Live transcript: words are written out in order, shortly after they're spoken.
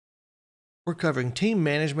We're covering team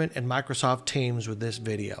management and Microsoft Teams with this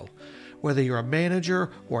video. Whether you're a manager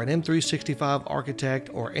or an M365 architect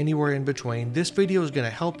or anywhere in between, this video is going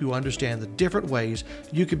to help you understand the different ways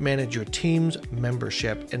you can manage your team's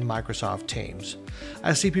membership in Microsoft Teams.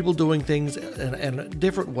 I see people doing things in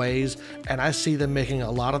different ways, and I see them making a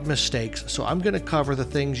lot of mistakes, so I'm going to cover the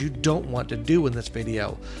things you don't want to do in this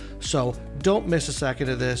video. So don't miss a second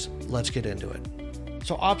of this. Let's get into it.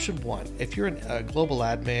 So option one, if you're a global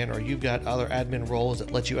admin or you've got other admin roles that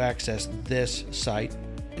let you access this site,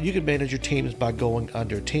 you can manage your teams by going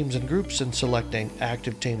under Teams and Groups and selecting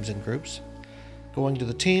Active Teams and Groups. Going to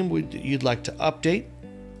the team you'd like to update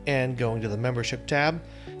and going to the Membership tab.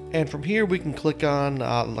 And from here we can click on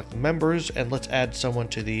like the members, and let's add someone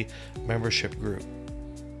to the membership group.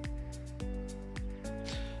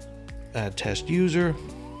 Add test user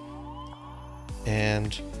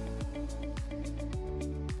and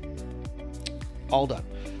all done.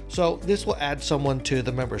 So this will add someone to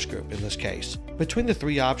the members group in this case. Between the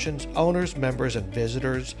three options, owners, members, and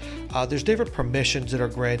visitors, there's different permissions that are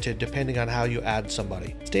granted depending on how you add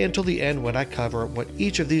somebody. Stay until the end when I cover what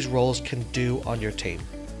each of these roles can do on your team.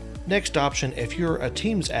 Next option, if you're a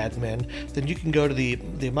Teams admin, then you can go to the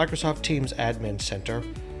Microsoft Teams Admin Center,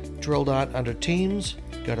 drill down under Teams,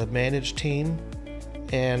 go to Manage Team,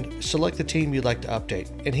 and select the team you'd like to update.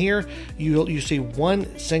 And here you see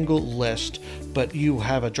one single list, but you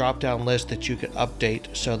have a drop-down list that you can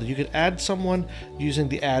update so that you can add someone using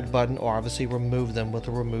the add button, or obviously remove them with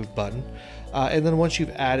the remove button. And then once you've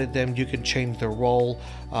added them, you can change their role,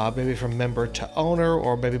 maybe from member to owner,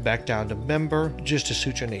 or maybe back down to member, just to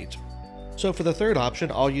suit your needs. So for the third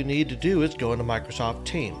option, all you need to do is go into Microsoft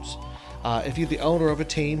Teams. If you're the owner of a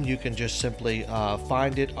team, you can just simply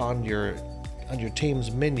find it on your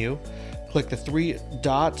Teams menu, click the three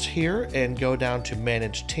dots here and go down to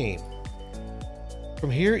Manage Team. From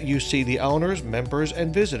here you see the owners, members,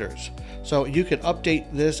 and visitors. So you can update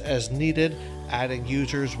this as needed, adding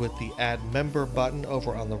users with the Add Member button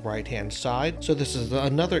over on the right hand side. So this is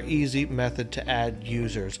another easy method to add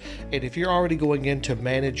users. And if you're already going in to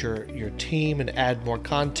manage your team and add more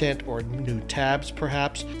content or new tabs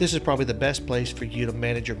perhaps, this is probably the best place for you to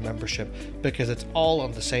manage your membership because it's all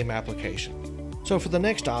on the same application. So for the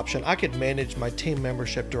next option, I could manage my team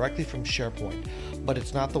membership directly from SharePoint, but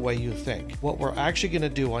it's not the way you think. What we're actually going to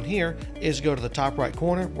do on here is go to the top right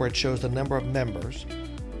corner where it shows the number of members.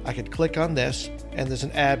 I could click on this, and there's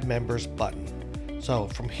an Add Members button. So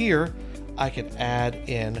from here, I can add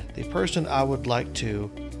in the person I would like to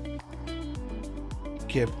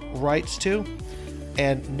give rights to,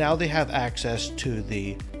 and now they have access to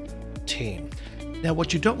the team. Now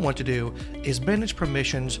what you don't want to do is manage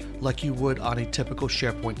permissions like you would on a typical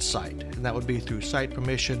SharePoint site, and that would be through site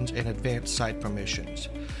permissions and advanced site permissions.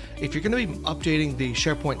 If you're going to be updating the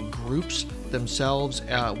SharePoint groups themselves,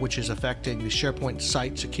 which is affecting the SharePoint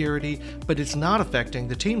site security, but it's not affecting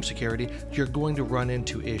the team security, you're going to run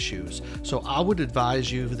into issues. So I would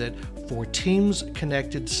advise you that for Teams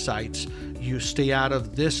connected sites, you stay out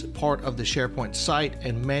of this part of the SharePoint site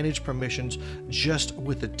and manage permissions just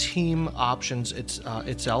with the team options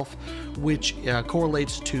itself, which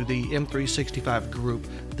correlates to the M365 group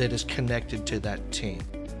that is connected to that team.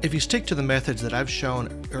 If you stick to the methods that I've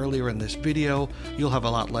shown earlier in this video, you'll have a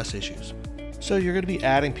lot less issues. So you're going to be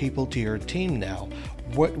adding people to your team now.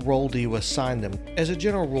 What role do you assign them? As a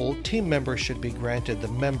general rule, team members should be granted the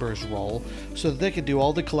members role so that they can do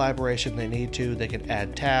all the collaboration they need to. They can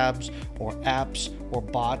add tabs or apps or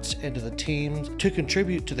bots into the teams to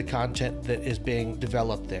contribute to the content that is being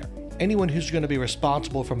developed there. Anyone who's going to be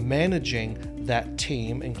responsible for managing that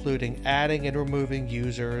team, including adding and removing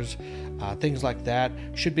users, things like that,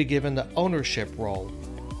 should be given the ownership role.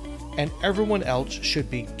 And everyone else should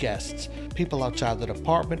be guests. People outside the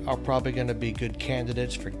department are probably going to be good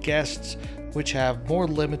candidates for guests, which have more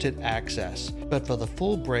limited access. But for the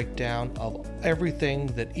full breakdown of everything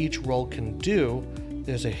that each role can do,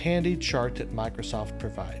 there's a handy chart that Microsoft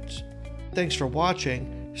provides. Thanks for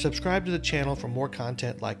watching. Subscribe to the channel for more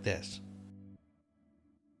content like this.